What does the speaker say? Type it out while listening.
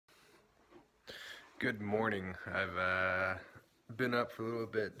Good morning. I've been up for a little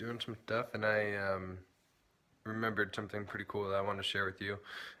bit doing some stuff, and I remembered something pretty cool that I want to share with you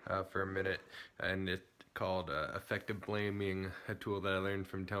for a minute. And it's called effective blaming, a tool that I learned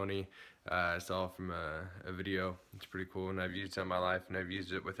from Tony. I saw from a video. It's pretty cool, and I've used it in my life, and I've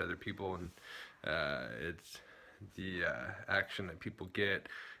used it with other people. And it's the action that people get,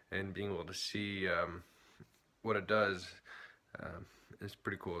 and being able to see what it does is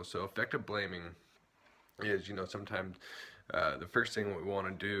pretty cool. So effective blaming is, sometimes the first thing we want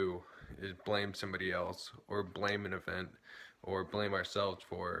to do is blame somebody else, or blame an event, or blame ourselves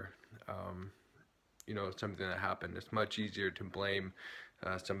for something that happened. It's much easier to blame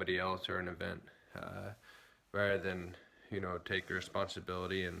somebody else or an event rather than take the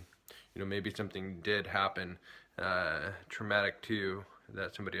responsibility. And maybe something did happen traumatic to you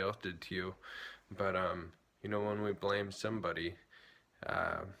that somebody else did to you, but when we blame somebody,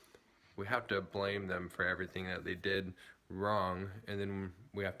 we have to blame them for everything that they did wrong, and then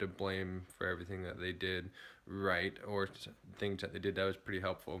we have to blame for everything that they did right, or things that they did that was pretty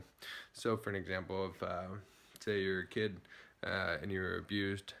helpful. So for an example of say you're a kid and you were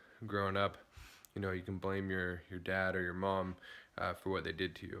abused growing up, you can blame your dad or your mom for what they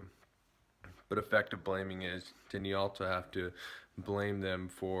did to you. But effective blaming is, then you also have to blame them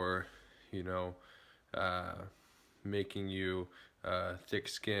for making you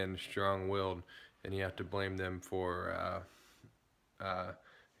thick-skinned, strong-willed, and you have to blame them for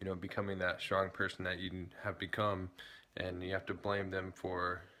becoming that strong person that you have become. And you have to blame them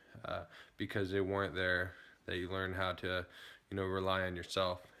for because they weren't there, that you learn how to rely on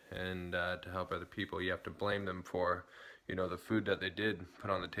yourself and to help other people. You have to blame them for the food that they did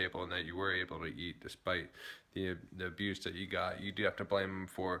put on the table and that you were able to eat despite the abuse that you got. You do have to blame them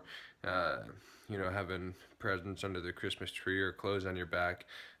for having presents under the Christmas tree, or clothes on your back,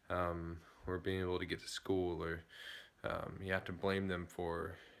 or being able to get to school. Or you have to blame them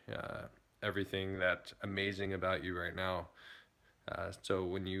for everything that's amazing about you right now. So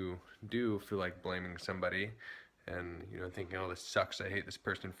when you do feel like blaming somebody and thinking, oh, this sucks, I hate this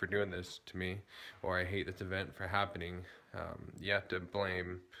person for doing this to me, or I hate this event for happening, you have to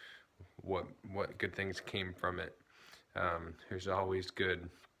blame what good things came from it. There's always good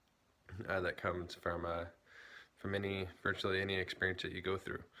that comes from virtually any experience that you go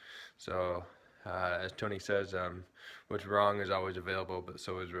through. So as Tony says, what's wrong is always available, but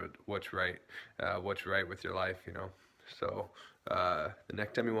so is what's right. What's right with your life, So the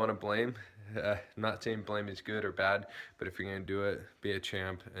next time you want to blame, I'm not saying blame is good or bad, but if you're going to do it, be a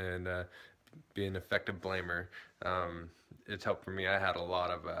champ and be an effective blamer. It's helped for me. I had a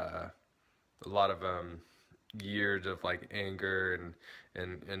lot of years of like anger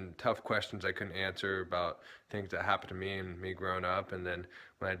and tough questions I couldn't answer about things that happened to me and me growing up. And then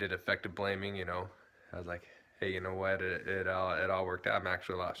when I did effective blaming, I was like, hey, you know what, it all worked out. I'm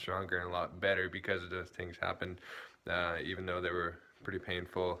actually a lot stronger and a lot better because those things happened, even though they were pretty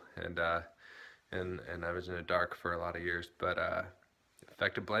painful, and I was in the dark for a lot of years. But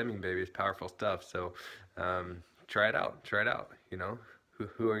effective blaming, baby, is powerful stuff. So try it out.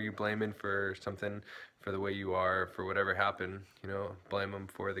 Who are you blaming for something, for the way you are, for whatever happened? Blame them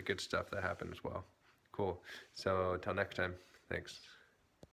for the good stuff that happened as well. Cool. So until next time, thanks.